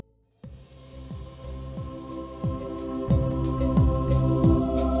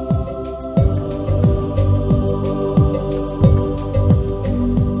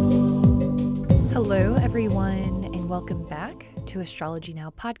Welcome back to Astrology Now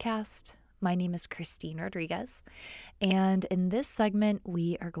podcast. My name is Christine Rodriguez, and in this segment,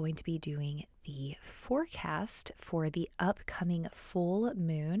 we are going to be doing the forecast for the upcoming full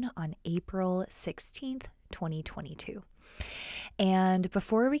moon on April 16th, 2022. And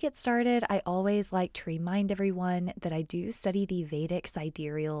before we get started, I always like to remind everyone that I do study the Vedic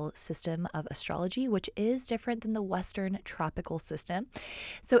sidereal system of astrology, which is different than the Western tropical system.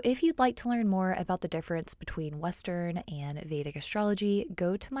 So if you'd like to learn more about the difference between Western and Vedic astrology,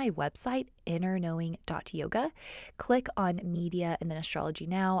 go to my website, innerknowing.yoga, click on Media and then Astrology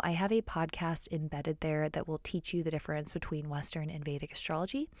Now. I have a podcast embedded there that will teach you the difference between Western and Vedic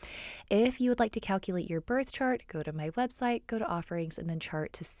astrology. If you would like to calculate your birth chart, go to my website, go to offerings, and then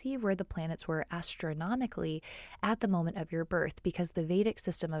chart to see where the planets were astronomically at the moment of your birth, because the Vedic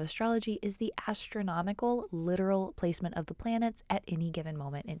system of astrology is the astronomical, literal placement of the planets at any given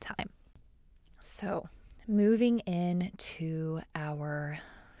moment in time. So, moving into our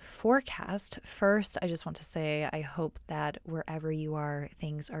forecast, first, I just want to say I hope that wherever you are,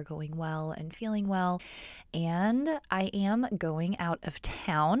 things are going well and feeling well. And I am going out of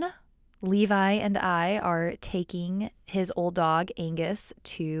town. Levi and I are taking his old dog, Angus,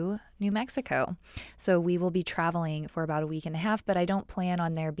 to New Mexico. So we will be traveling for about a week and a half, but I don't plan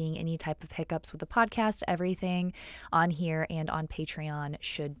on there being any type of hiccups with the podcast. Everything on here and on Patreon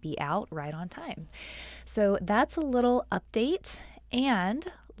should be out right on time. So that's a little update, and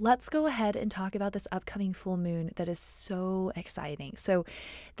let's go ahead and talk about this upcoming full moon that is so exciting. So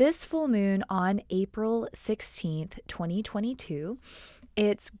this full moon on April 16th, 2022,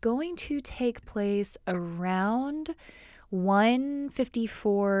 it's going to take place around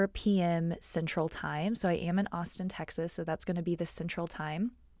 1:54 p.m. Central Time. So I am in Austin, Texas, so that's going to be the Central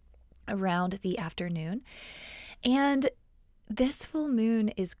Time around the afternoon. And this full moon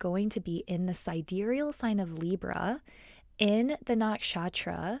is going to be in the sidereal sign of Libra in the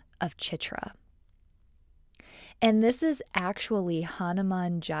nakshatra of Chitra. And this is actually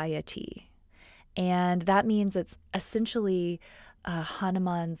Hanuman Jayati. And that means it's essentially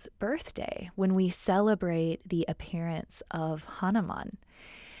Hanuman's birthday, when we celebrate the appearance of Hanuman.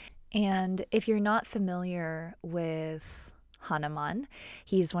 And if you're not familiar with Hanuman,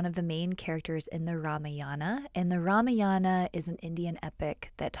 he's one of the main characters in the Ramayana. And the Ramayana is an Indian epic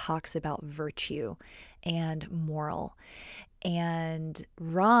that talks about virtue and moral. And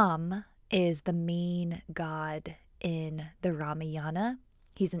Ram is the main god in the Ramayana.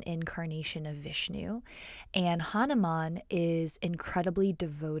 He's an incarnation of Vishnu, and Hanuman is incredibly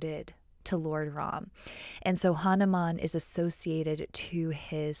devoted to Lord Ram. And so Hanuman is associated to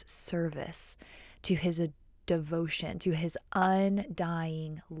his service, to his devotion, to his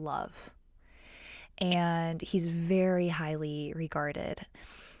undying love. And he's very highly regarded.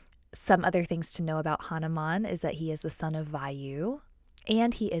 Some other things to know about Hanuman is that he is the son of Vayu,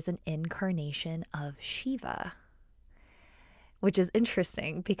 and he is an incarnation of Shiva, which is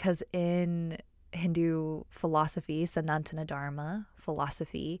interesting because in Hindu philosophy, Sanatana Dharma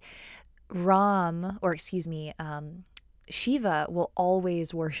philosophy, Shiva will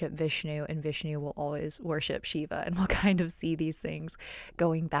always worship Vishnu, and Vishnu will always worship Shiva. And we'll kind of see these things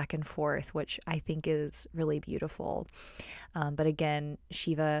going back and forth, which I think is really beautiful. But again,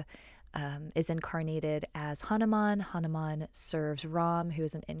 Shiva is incarnated as Hanuman. Hanuman serves Ram, who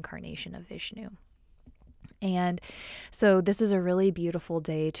is an incarnation of Vishnu. And so this is a really beautiful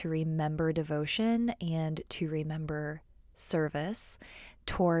day to remember devotion and to remember service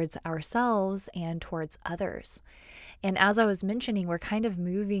towards ourselves and towards others. And as I was mentioning, we're kind of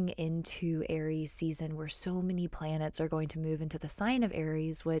moving into Aries season, where so many planets are going to move into the sign of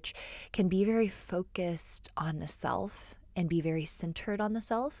Aries, which can be very focused on the self and be very centered on the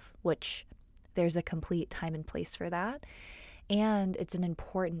self, which there's a complete time and place for that. And it's an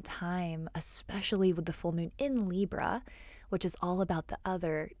important time, especially with the full moon in Libra, which is all about the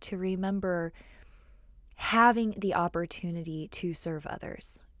other, to remember having the opportunity to serve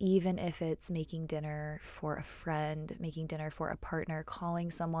others, even if it's making dinner for a friend, making dinner for a partner,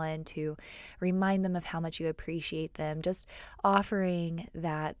 calling someone to remind them of how much you appreciate them, just offering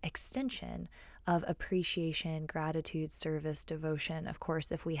that extension of appreciation, gratitude, service, devotion. Of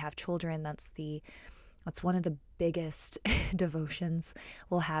course, if we have children, that's one of the biggest devotions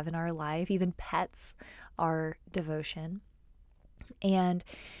we'll have in our life. Even pets are devotion. And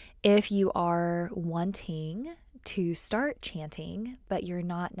if you are wanting to start chanting, but you're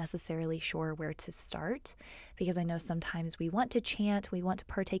not necessarily sure where to start, because I know sometimes we want to chant, we want to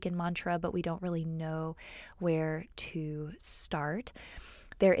partake in mantra, but we don't really know where to start,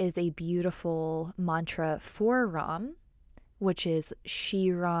 there is a beautiful mantra for Ram, which is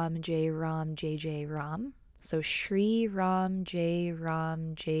Shri Ram, Jai Ram, Jai Jai Ram. So Shri Ram Jai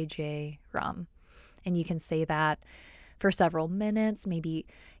Ram Jai Jai Ram. And you can say that for several minutes, maybe,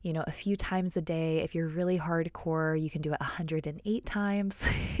 a few times a day. If you're really hardcore, you can do it 108 times.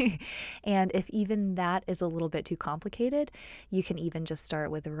 And if even that is a little bit too complicated, you can even just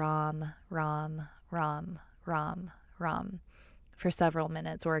start with Ram, Ram, Ram, Ram, Ram for several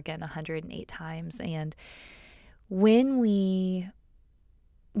minutes, or again, 108 times. And when we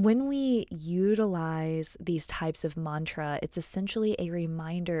utilize these types of mantra, it's essentially a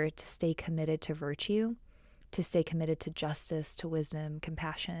reminder to stay committed to virtue, to stay committed to justice, to wisdom,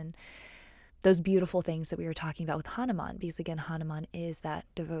 compassion, those beautiful things that we were talking about with Hanuman, because again, Hanuman is that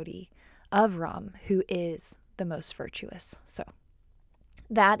devotee of Ram who is the most virtuous. So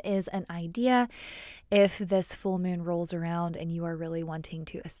that is an idea. If this full moon rolls around and you are really wanting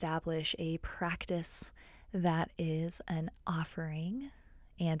to establish a practice that is an offering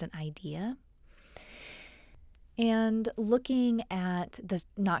and an idea, and looking at the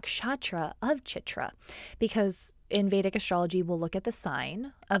nakshatra of Chitra, because in Vedic astrology, we'll look at the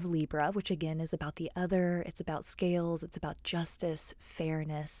sign of Libra, which again is about the other, it's about scales, it's about justice,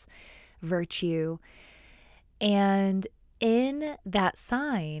 fairness, virtue. And in that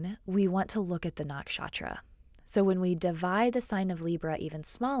sign, we want to look at the nakshatra. So when we divide the sign of Libra even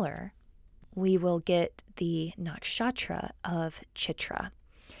smaller, we will get the nakshatra of Chitra.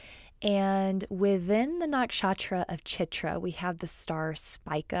 And within the nakshatra of Chitra, we have the star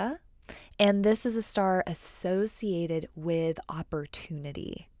Spica, and this is a star associated with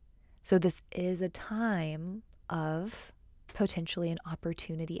opportunity. So this is a time of potentially an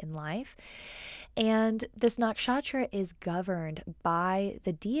opportunity in life. And this nakshatra is governed by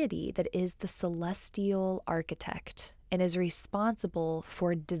the deity that is the celestial architect and is responsible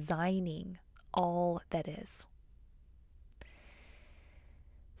for designing all that is.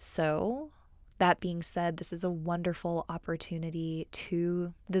 So, that being said, this is a wonderful opportunity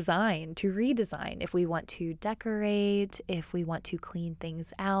to design, to redesign. If we want to decorate, if we want to clean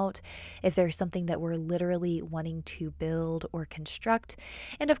things out, if there's something that we're literally wanting to build or construct.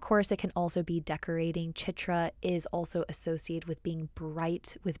 And of course, it can also be decorating. Chitra is also associated with being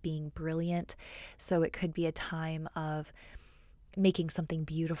bright, with being brilliant. So it could be a time of making something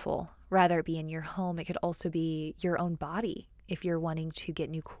beautiful, rather it be in your home. It could also be your own body. If you're wanting to get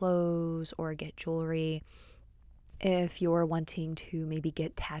new clothes or get jewelry, if you're wanting to maybe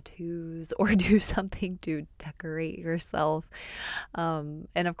get tattoos or do something to decorate yourself. And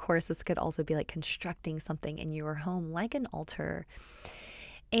of course, this could also be like constructing something in your home, like an altar.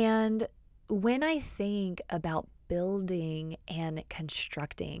 And when I think about building and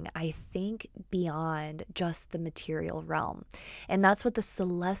constructing, I think beyond just the material realm. And that's what the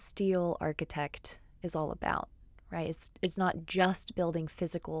celestial architect is all about. Right? It's not just building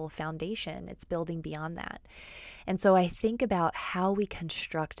physical foundation, it's building beyond that. And so I think about how we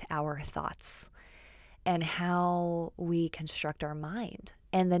construct our thoughts and how we construct our mind.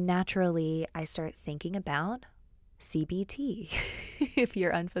 And then naturally, I start thinking about CBT. If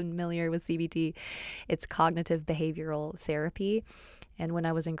you're unfamiliar with CBT, it's cognitive behavioral therapy. And when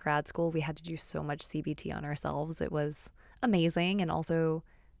I was in grad school, we had to do so much CBT on ourselves. It was amazing and also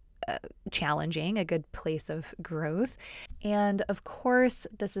challenging, a good place of growth. And of course,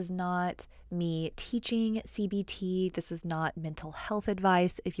 this is not me teaching CBT. This is not mental health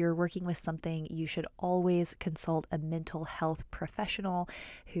advice. If you're working with something, you should always consult a mental health professional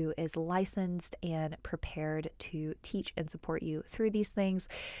who is licensed and prepared to teach and support you through these things.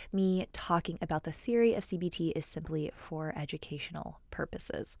 Me talking about the theory of CBT is simply for educational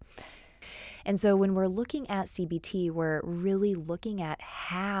purposes. And so when we're looking at CBT, we're really looking at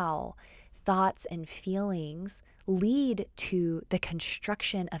how thoughts and feelings lead to the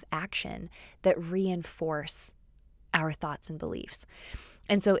construction of action that reinforce our thoughts and beliefs.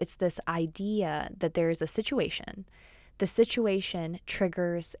 And so it's this idea that there's a situation. The situation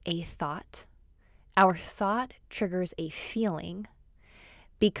triggers a thought. Our thought triggers a feeling.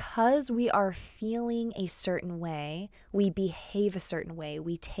 Because we are feeling a certain way, we behave a certain way,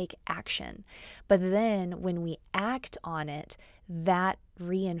 we take action. But then when we act on it, that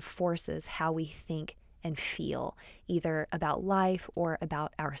reinforces how we think and feel, either about life or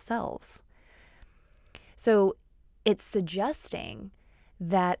about ourselves. So it's suggesting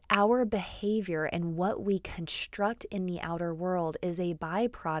that our behavior and what we construct in the outer world is a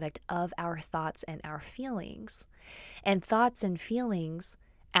byproduct of our thoughts and our feelings. And thoughts and feelings,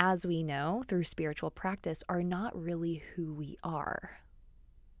 as we know through spiritual practice, are not really who we are.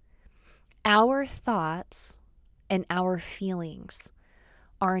 Our thoughts and our feelings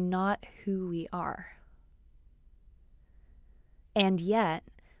are not who we are. And yet,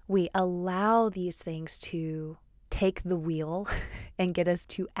 We allow these things to take the wheel and get us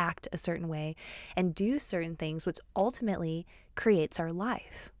to act a certain way and do certain things, which ultimately creates our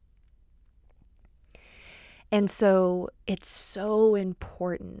life. And so it's so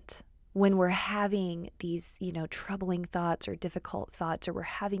important when we're having these, troubling thoughts or difficult thoughts, or we're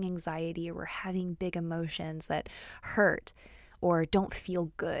having anxiety, or we're having big emotions that hurt or don't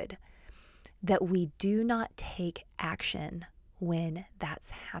feel good, that we do not take action when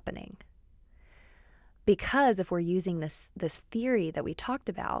that's happening. Because if we're using this theory that we talked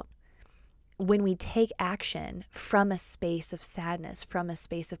about, when we take action from a space of sadness, from a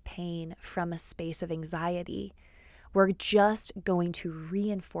space of pain, from a space of anxiety, we're just going to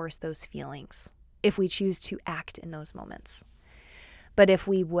reinforce those feelings if we choose to act in those moments. But if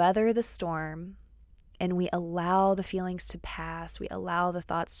we weather the storm and we allow the feelings to pass, we allow the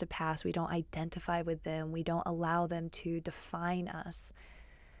thoughts to pass, we don't identify with them, we don't allow them to define us,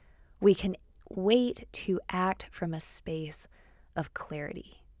 we can wait to act from a space of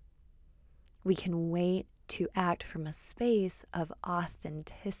clarity. We can wait to act from a space of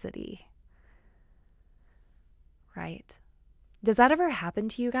authenticity. Right? Does that ever happen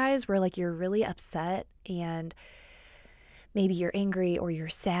to you guys where you're really upset and maybe you're angry or you're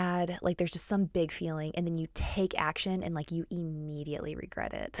sad, there's just some big feeling, and then you take action and you immediately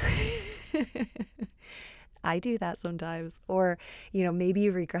regret it? I do that sometimes. Or, maybe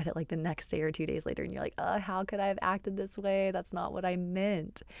you regret it the next day or 2 days later and you're like, how could I have acted this way? That's not what I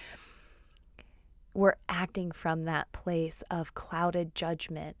meant. We're acting from that place of clouded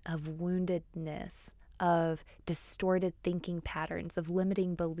judgment, of woundedness, of distorted thinking patterns, of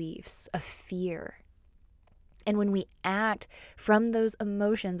limiting beliefs, of fear. And when we act from those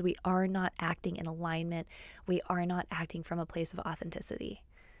emotions, we are not acting in alignment. We are not acting from a place of authenticity.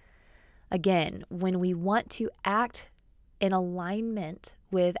 Again, when we want to act in alignment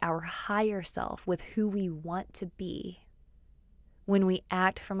with our higher self, with who we want to be, when we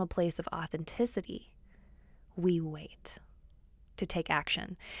act from a place of authenticity, we wait to take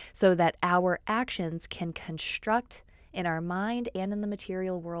action so that our actions can construct in our mind and in the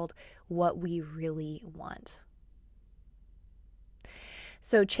material world what we really want.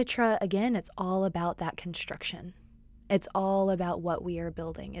 So Chitra, again, it's all about that construction. It's all about what we are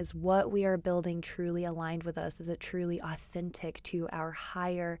building. Is what we are building truly aligned with us? Is it truly authentic to our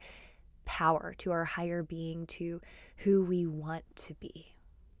higher power, to our higher being, to who we want to be?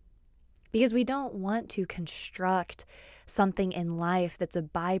 Because we don't want to construct something in life that's a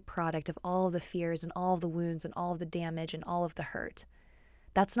byproduct of all of the fears and all of the wounds and all of the damage and all of the hurt.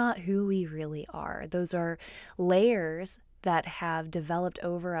 That's not who we really are. Those are layers that have developed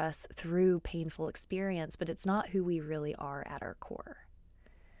over us through painful experience, but it's not who we really are at our core.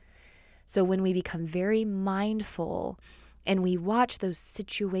 So when we become very mindful and we watch those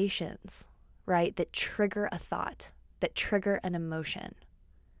situations, right, that trigger a thought, that trigger an emotion,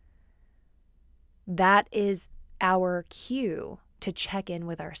 that is our cue to check in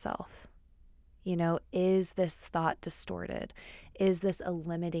with ourselves. Is this thought distorted? Is this a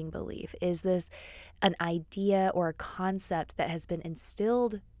limiting belief? Is this an idea or a concept that has been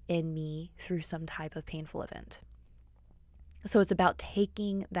instilled in me through some type of painful event? So it's about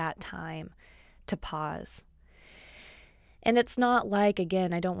taking that time to pause. And it's not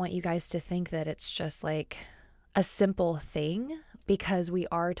again, I don't want you guys to think that it's just a simple thing, because we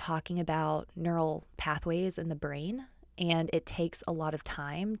are talking about neural pathways in the brain, and it takes a lot of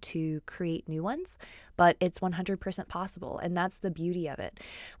time to create new ones, but it's 100% possible. And that's the beauty of it.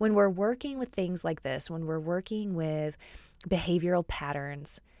 When we're working with things like this, when we're working with behavioral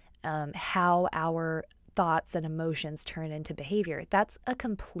patterns, how our thoughts and emotions turn into behavior, that's a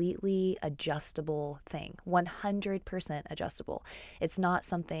completely adjustable thing, 100% adjustable. It's not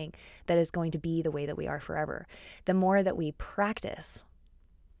something that is going to be the way that we are forever. The more that we practice,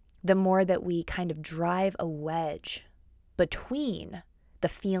 the more that we kind of drive a wedge between the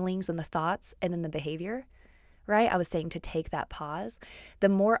feelings and the thoughts and then the behavior, right? I was saying to take that pause. The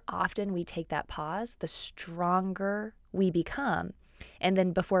more often we take that pause, the stronger we become. And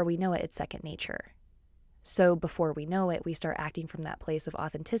then before we know it, it's second nature. So before we know it, we start acting from that place of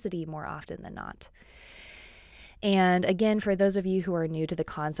authenticity more often than not. And again, for those of you who are new to the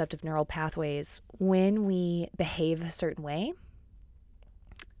concept of neural pathways, when we behave a certain way,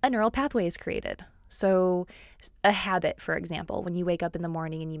 a neural pathway is created. So a habit, for example, when you wake up in the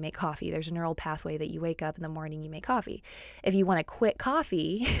morning and you make coffee, there's a neural pathway that you wake up in the morning, you make coffee. If you want to quit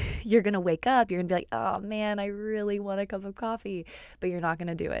coffee, you're going to wake up, you're going to be like, oh man, I really want a cup of coffee, but you're not going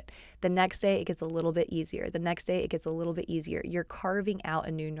to do it. The next day, it gets a little bit easier. The next day, it gets a little bit easier. You're carving out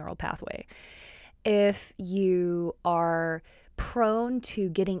a new neural pathway. If you are prone to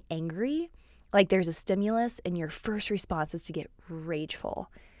getting angry. Like there's a stimulus and your first response is to get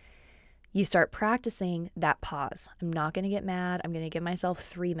rageful. You start practicing that pause. I'm not going to get mad. I'm going to give myself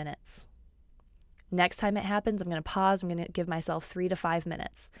 3 minutes. Next time it happens, I'm going to pause. I'm going to give myself 3 to 5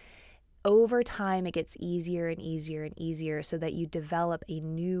 minutes. Over time, it gets easier and easier and easier so that you develop a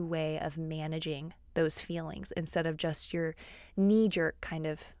new way of managing those feelings instead of just your knee-jerk kind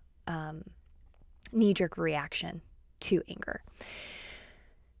of knee-jerk reaction to anger.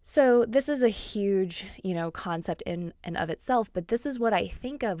 So this is a huge, concept in and of itself, but this is what I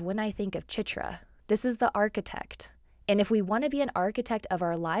think of when I think of Chitra. This is the architect. And if we want to be an architect of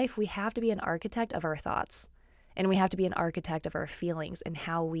our life, we have to be an architect of our thoughts. And we have to be an architect of our feelings and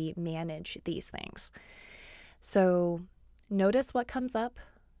how we manage these things. So notice what comes up.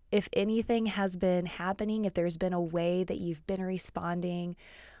 If anything has been happening, if there's been a way that you've been responding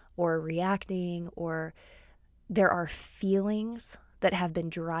or reacting, or there are feelings that have been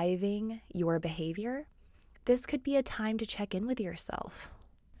driving your behavior, this could be a time to check in with yourself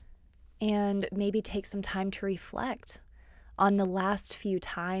and maybe take some time to reflect on the last few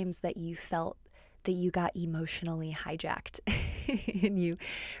times that you felt that you got emotionally hijacked and you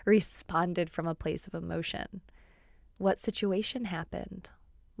responded from a place of emotion. What situation happened?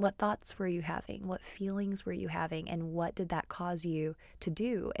 What thoughts were you having? What feelings were you having? And what did that cause you to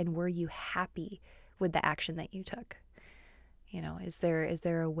do? And were you happy with the action that you took? Is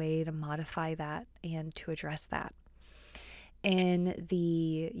there a way to modify that and to address that? In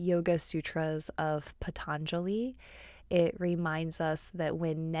the Yoga Sutras of Patanjali, it reminds us that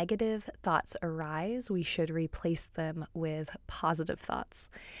when negative thoughts arise, we should replace them with positive thoughts.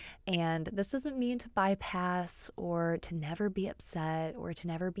 And this doesn't mean to bypass or to never be upset or to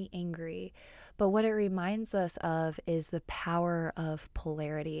never be angry. But what it reminds us of is the power of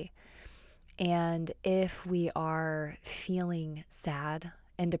polarity. And if we are feeling sad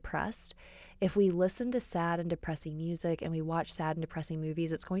and depressed, if we listen to sad and depressing music and we watch sad and depressing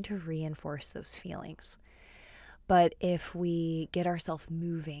movies, it's going to reinforce those feelings. But if we get ourselves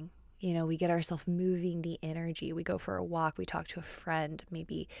moving, we get ourselves moving the energy, we go for a walk, we talk to a friend,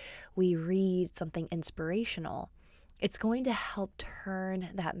 maybe we read something inspirational, it's going to help turn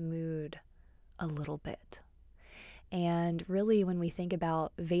that mood a little bit. And really, when we think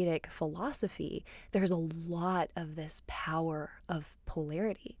about Vedic philosophy, there's a lot of this power of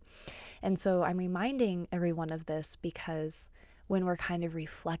polarity. And so I'm reminding everyone of this because when we're kind of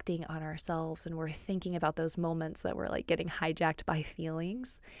reflecting on ourselves and we're thinking about those moments that we're like getting hijacked by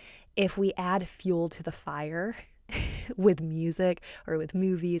feelings, if we add fuel to the fire with music or with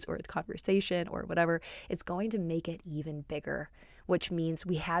movies or with conversation or whatever, it's going to make it even bigger, which means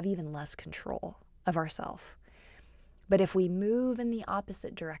we have even less control of ourselves. But if we move in the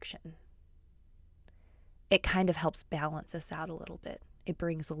opposite direction, it kind of helps balance us out a little bit. It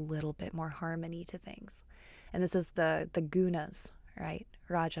brings a little bit more harmony to things. And this is the gunas, right?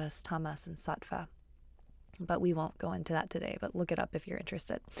 Rajas, tamas, and sattva. But we won't go into that today, but look it up if you're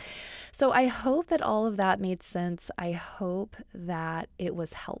interested. So I hope that all of that made sense. I hope that it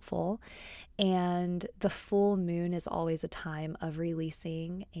was helpful. And the full moon is always a time of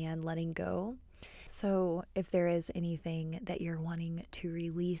releasing and letting go. So if there is anything that you're wanting to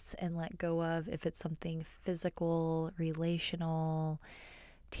release and let go of, if it's something physical, relational,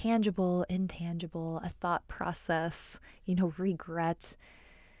 tangible, intangible, a thought process, regret,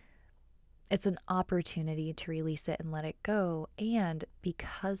 it's an opportunity to release it and let it go. And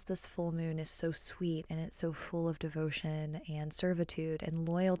because this full moon is so sweet and it's so full of devotion and servitude and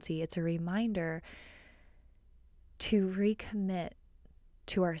loyalty, it's a reminder to recommit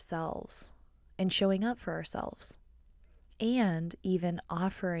to ourselves and showing up for ourselves, and even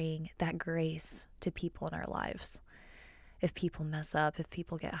offering that grace to people in our lives. If people mess up, if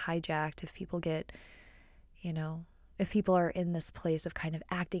people get hijacked, if people get, if people are in this place of kind of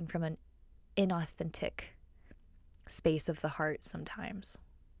acting from an inauthentic space of the heart sometimes,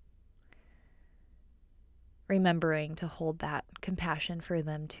 remembering to hold that compassion for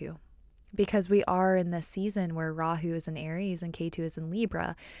them too. Because we are in this season where Rahu is in Aries and Ketu is in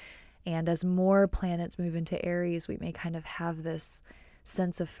Libra. And as more planets move into Aries, we may kind of have this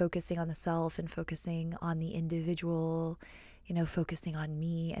sense of focusing on the self and focusing on the individual, focusing on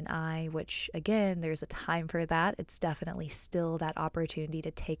me and I, which again, there's a time for that. It's definitely still that opportunity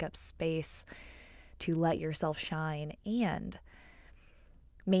to take up space, to let yourself shine, and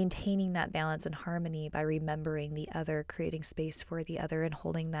maintaining that balance and harmony by remembering the other, creating space for the other, and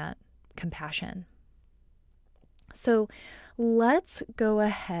holding that compassion. So let's go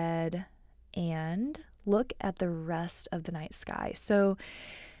ahead and look at the rest of the night sky. So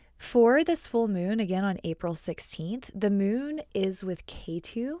For this full moon, again on April 16th, the moon is with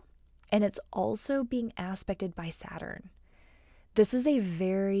Ketu, and it's also being aspected by Saturn. This is a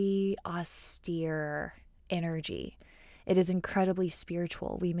very austere energy. It is incredibly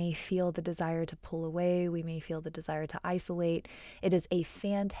spiritual. We may feel the desire to pull away. We may feel the desire to isolate. It is a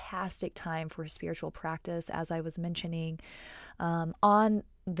fantastic time for spiritual practice, as I was mentioning. On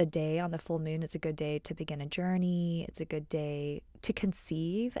the full moon, it's a good day to begin a journey. It's a good day to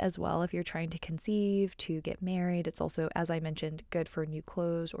conceive as well. If you're trying to conceive, to get married, it's also, as I mentioned, good for new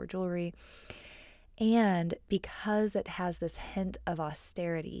clothes or jewelry. And because it has this hint of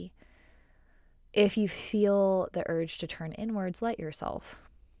austerity, if you feel the urge to turn inwards, let yourself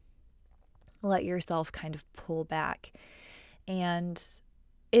kind of pull back. And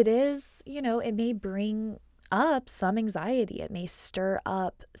it is, it may bring up some anxiety. It may stir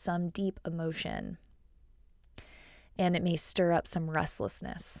up some deep emotion, and it may stir up some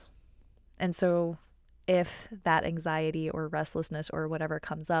restlessness. And so if that anxiety or restlessness or whatever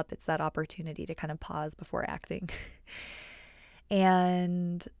comes up, it's that opportunity to kind of pause before acting.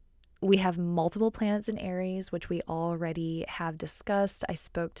 And we have multiple planets in Aries, which we already have discussed. I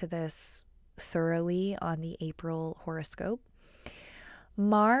spoke to this thoroughly on the April horoscope.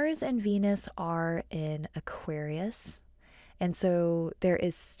 Mars and Venus are in Aquarius, and so there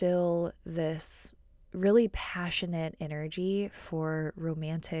is still this really passionate energy for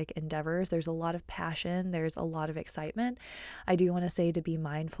romantic endeavors. There's a lot of passion. There's a lot of excitement. I do want to say to be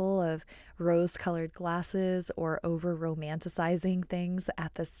mindful of rose-colored glasses or over-romanticizing things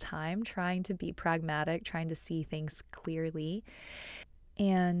at this time, trying to be pragmatic, trying to see things clearly.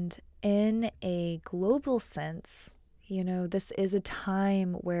 And in a global sense, this is a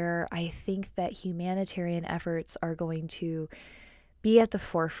time where I think that humanitarian efforts are going to be at the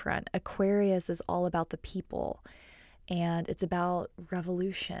forefront. Aquarius is all about the people, and it's about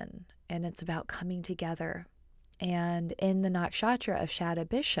revolution, and it's about coming together. And in the nakshatra of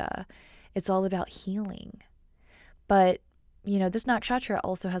Shadabisha, it's all about healing. But, this nakshatra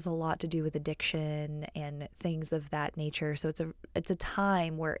also has a lot to do with addiction and things of that nature. So it's a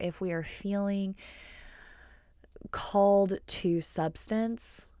time where if we are feeling called to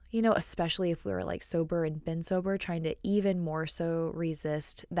substance, especially if we were like sober and been sober, trying to even more so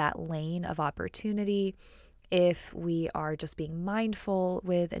resist that lane of opportunity. If we are just being mindful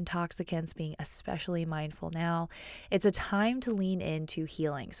with intoxicants, being especially mindful now, it's a time to lean into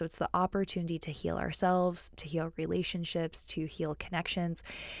healing. So it's the opportunity to heal ourselves, to heal relationships, to heal connections.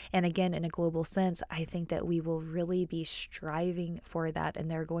 And again, in a global sense, I think that we will really be striving for that. And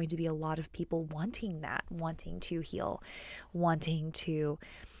there are going to be a lot of people wanting that, wanting to heal, wanting to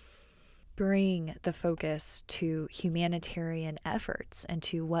bring the focus to humanitarian efforts and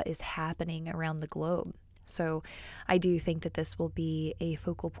to what is happening around the globe. So I do think that this will be a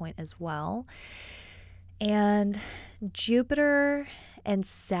focal point as well. And Jupiter and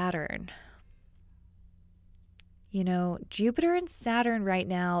Saturn. Jupiter and Saturn right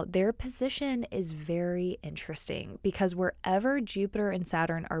now, their position is very interesting because wherever Jupiter and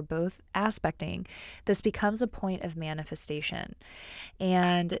Saturn are both aspecting, this becomes a point of manifestation.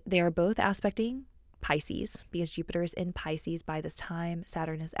 And they are both aspecting Pisces because Jupiter is in Pisces by this time.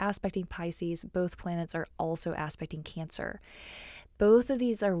 Saturn is aspecting Pisces. Both planets are also aspecting Cancer. Both of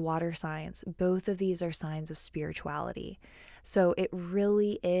these are water signs. Both of these are signs of spirituality. So it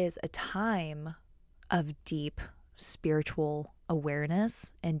really is a time of deep spiritual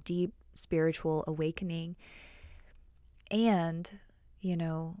awareness and deep spiritual awakening. And,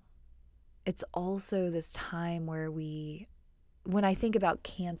 it's also this time where when I think about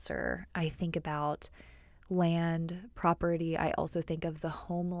Cancer, I think about land, property. I also think of the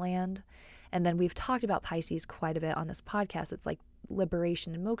homeland. And then we've talked about Pisces quite a bit on this podcast. It's like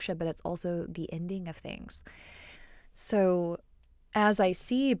liberation and moksha, but it's also the ending of things. So as I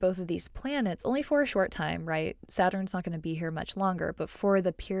see both of these planets, only for a short time, right? Saturn's not going to be here much longer, but for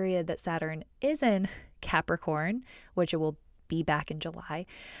the period that Saturn is in Capricorn, which it will be back in July,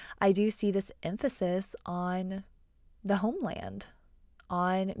 I do see this emphasis on the homeland,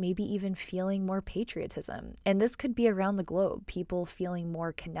 on maybe even feeling more patriotism. And this could be around the globe, people feeling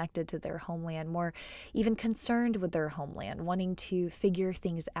more connected to their homeland, more even concerned with their homeland, wanting to figure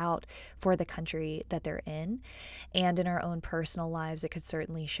things out for the country that they're in. And in our own personal lives, it could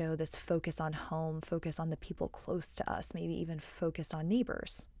certainly show this focus on home, focus on the people close to us, maybe even focus on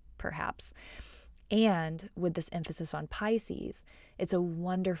neighbors, perhaps. And with this emphasis on Pisces, it's a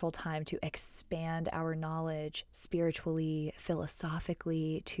wonderful time to expand our knowledge spiritually,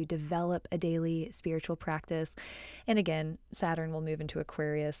 philosophically, to develop a daily spiritual practice. And again, Saturn will move into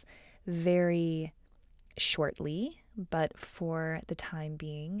Aquarius very shortly. but for the time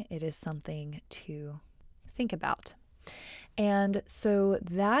being, it is something to think about. And so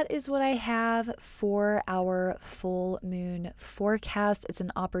that is what I have for our full moon forecast. It's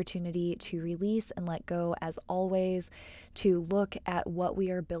an opportunity to release and let go, as always, to look at what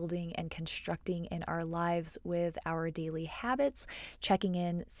we are building and constructing in our lives with our daily habits, checking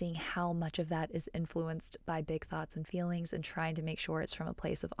in, seeing how much of that is influenced by big thoughts and feelings, and trying to make sure it's from a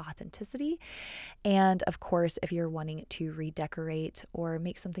place of authenticity. And of course, if you're wanting to redecorate or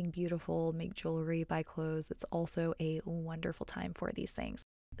make something beautiful, make jewelry, buy clothes, it's also a wonderful time for these things.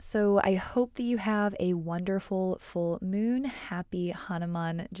 So I hope that you have a wonderful full moon. Happy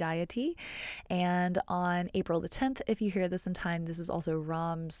Hanuman Jayati. And on April the 10th, if you hear this in time, this is also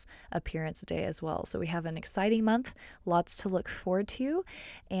Ram's appearance day as well. So we have an exciting month, lots to look forward to,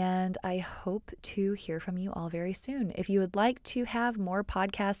 and I hope to hear from you all very soon. If you would like to have more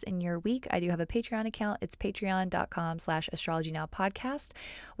podcasts in your week, I do have a Patreon account. It's patreon.com/astrologynowpodcast,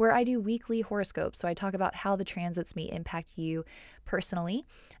 where I do weekly horoscopes. So I talk about how the transits may impact you personally.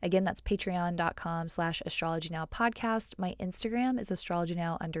 Again, that's patreon.com/astrologynowpodcast. My Instagram is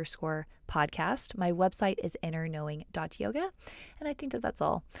astrologynow_podcast. My website is innerknowing.yoga. And I think that that's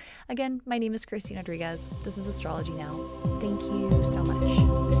all. Again, my name is Christine Rodriguez. This is Astrology Now. Thank you so much.